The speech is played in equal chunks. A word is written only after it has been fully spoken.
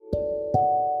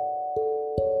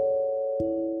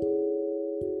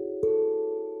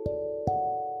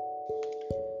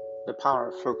Power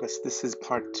of Focus. This is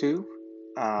part 2.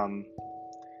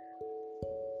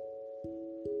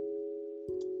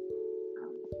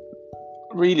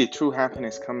 Really, true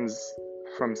happiness comes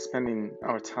from spending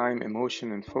our time,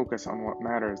 emotion, and focus on what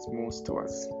matters most to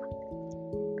us.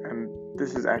 And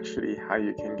this is actually how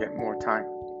you can get more time.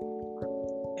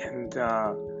 And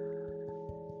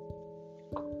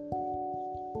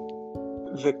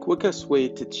the quickest way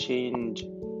to change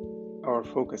our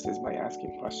focus is by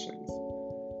asking questions.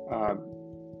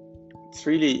 It's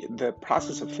really, the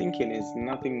process of thinking is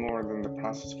nothing more than the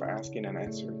process for asking and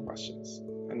answering questions.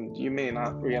 And you may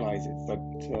not realize it, but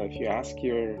if you ask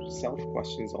yourself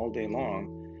questions all day long,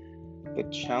 the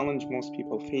challenge most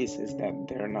people face is that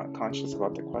they're not conscious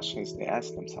about the questions they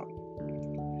ask themselves.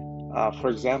 For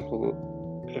example,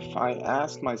 if I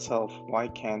ask myself, why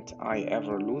can't I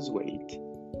ever lose weight?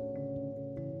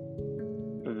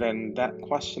 Then that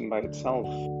question by itself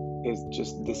is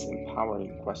just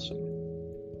disempowering question.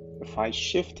 If I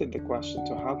shifted the question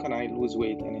to how can I lose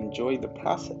weight and enjoy the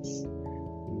process,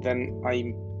 then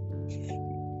I'm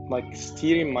like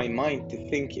steering my mind to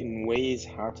think in ways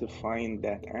how to find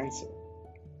that answer.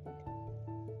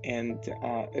 And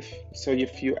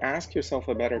if you ask yourself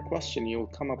a better question, you'll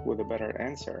come up with a better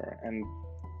answer, and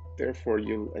therefore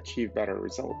you'll achieve better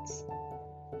results.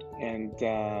 And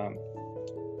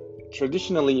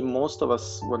traditionally, most of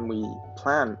us, when we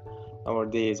plan our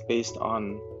days based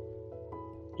on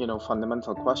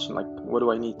fundamental question like, what do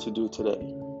I need to do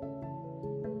today?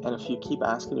 And if you keep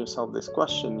asking yourself this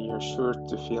question, you're sure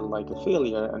to feel like a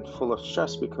failure and full of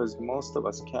stress, because most of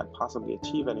us can't possibly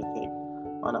achieve anything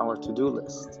on our to-do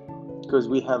list. Because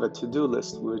we have a to-do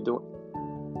list, we don't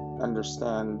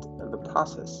understand the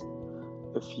process.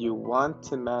 If you want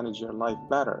to manage your life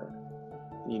better,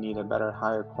 you need a better,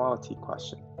 higher quality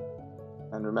question.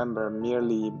 And remember,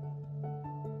 merely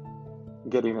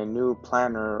getting a new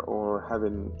planner or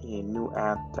having a new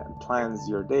app that plans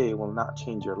your day will not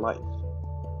change your life.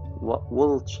 What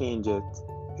will change it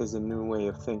is a new way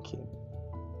of thinking.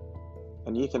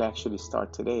 And you can actually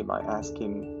start today by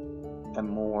asking a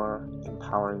more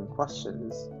empowering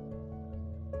questions.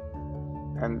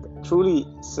 And truly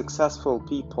successful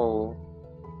people,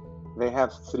 they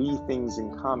have 3 things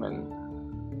in common.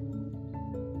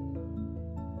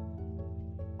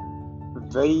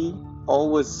 They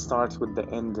always start with the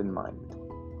end in mind.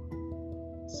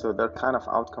 So they're kind of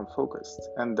outcome focused,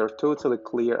 and they're totally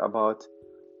clear about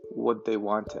what they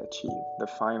want to achieve, the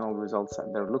final results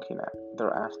that they're looking at,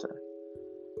 they're after.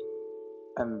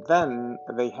 And then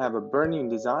they have a burning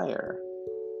desire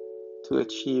to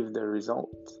achieve their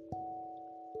result.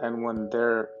 And when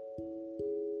their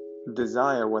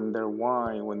desire, when their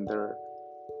why, when their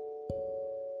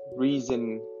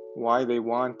reason why they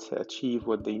want to achieve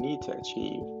what they need to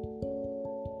achieve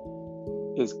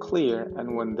is clear,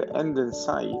 and when the end in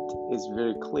sight is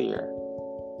very clear,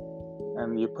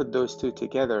 and you put those two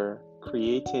together,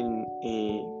 creating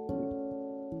a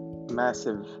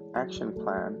massive action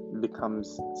plan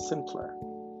becomes simpler.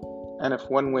 And if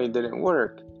one way didn't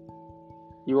work,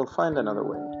 you will find another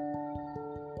way.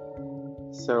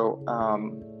 So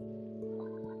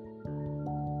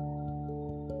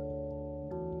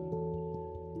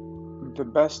the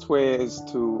best way is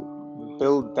to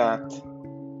build that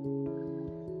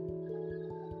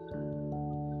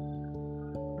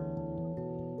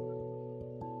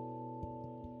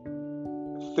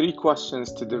three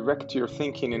questions to direct your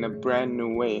thinking in a brand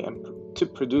new way and to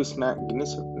produce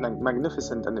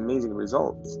magnificent and amazing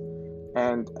results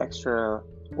and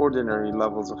extraordinary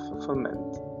levels of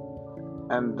fulfillment.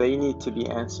 And they need to be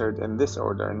answered in this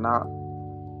order, not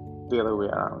the other way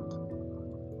around.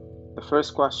 The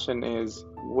first question is,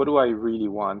 what do I really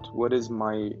want? What is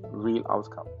my real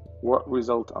outcome? What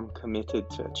result I'm committed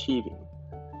to achieving?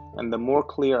 And the more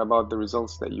clear about the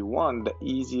results that you want, the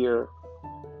easier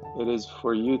it is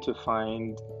for you to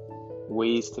find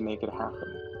ways to make it happen.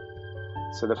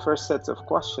 So the first sets of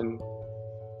questions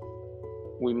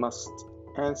we must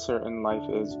answer in life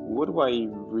is, what do I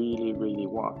really, really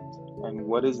want? And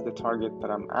what is the target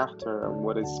that I'm after? And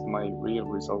what is my real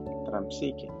result that I'm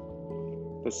seeking?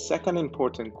 The second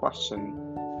important question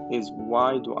is,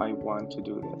 why do I want to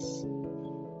do this?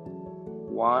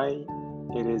 Why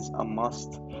it is a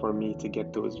must for me to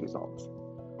get those results?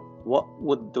 What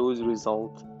would those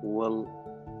results will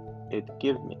it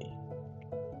give me?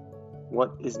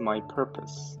 What is my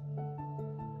purpose?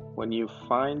 When you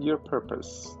find your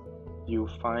purpose, you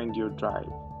find your drive.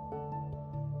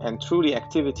 And truly,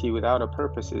 activity without a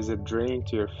purpose is a drain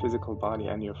to your physical body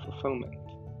and your fulfillment.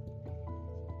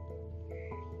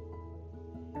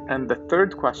 And the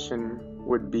third question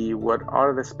would be, what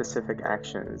are the specific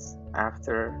actions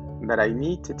after that I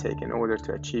need to take in order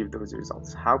to achieve those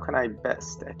results? How can I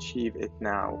best achieve it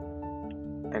now?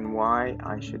 And why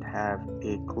I should have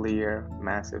a clear,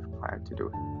 massive plan to do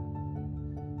it.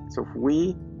 So if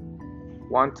we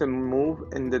want to move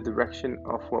in the direction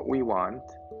of what we want,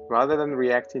 rather than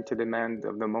reacting to the demand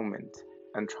of the moment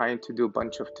and trying to do a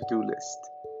bunch of to-do lists,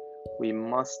 we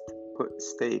must put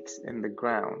stakes in the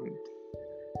ground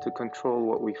to control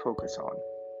what we focus on.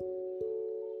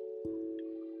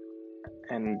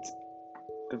 And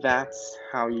that's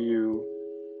how you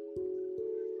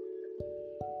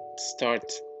start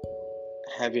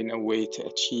having a way to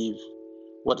achieve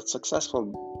what successful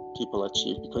people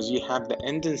achieve, because you have the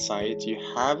end in sight, you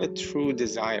have a true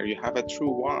desire, you have a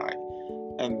true why,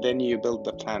 and then you build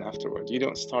the plan afterward. You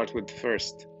don't start with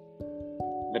first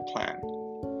the plan.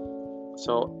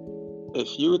 So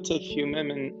if you would take a few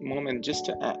moments just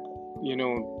to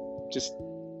just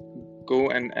go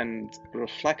and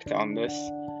reflect on this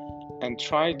and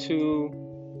try to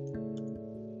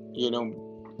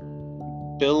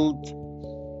build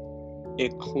a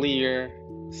clear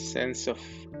sense of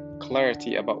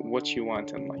clarity about what you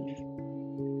want in life.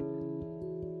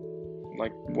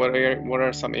 Like what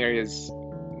are some areas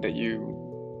that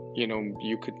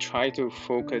you could try to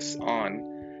focus on,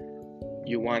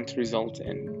 you want results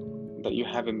in, that you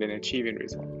haven't been achieving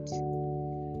results.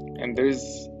 And there's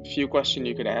a few questions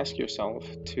you could ask yourself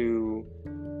to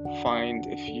find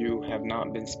if you have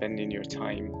not been spending your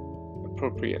time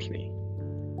appropriately.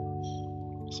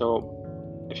 So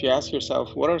if you ask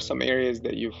yourself, what are some areas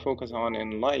that you focus on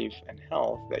in life and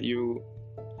health that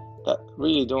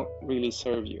really don't really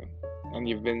serve you and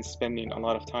you've been spending a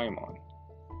lot of time on?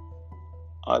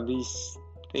 Are these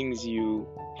things you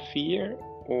fear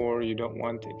or you don't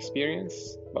want to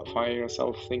experience but find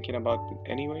yourself thinking about it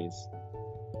anyways?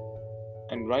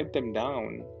 And write them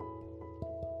down.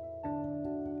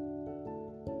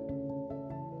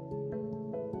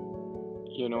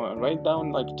 And write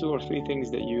down like 2 or 3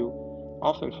 things that you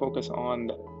often focus on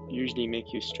that usually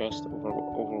make you stressed or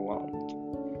overwhelmed.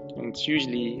 And it's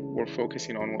usually we're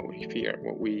focusing on what we fear,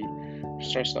 what we are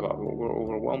stressed about, what we're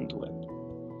overwhelmed with,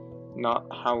 not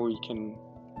how we can,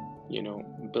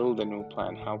 build a new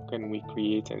plan. How can we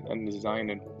create and design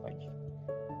a new life?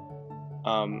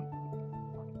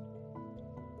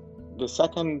 The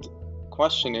second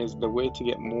question is, the way to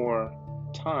get more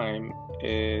time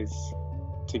is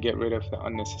to get rid of the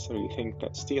unnecessary things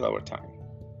that steal our time.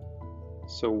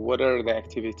 So what are the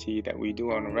activities that we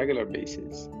do on a regular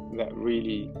basis that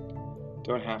really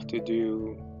don't have to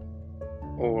do,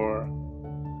 or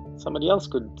somebody else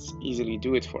could easily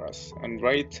do it for us? And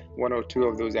write 1 or 2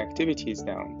 of those activities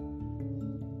down.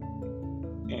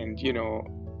 And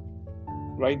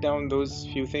write down those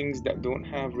few things that don't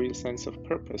have real sense of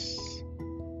purpose.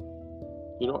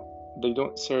 They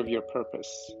don't serve your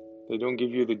purpose. They don't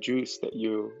give you the juice that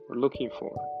you are looking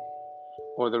for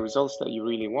or the results that you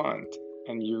really want,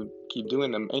 and you keep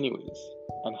doing them anyways.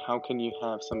 And how can you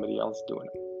have somebody else doing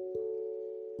it?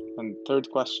 And third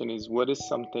question is, what is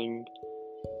something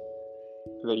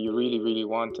that you really, really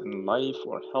want in life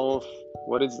or health?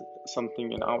 What is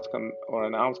an outcome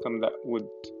that would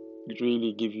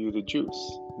really give you the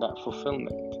juice, that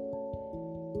fulfillment?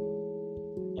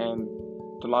 And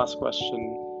the last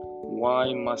question,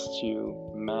 why must you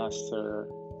master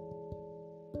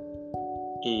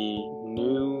a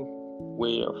new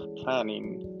way of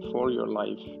planning for your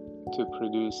life to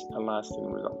produce a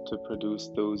lasting result, to produce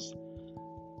those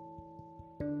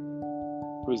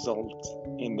results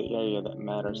in the area that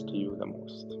matters to you the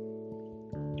most?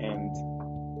 And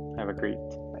have a great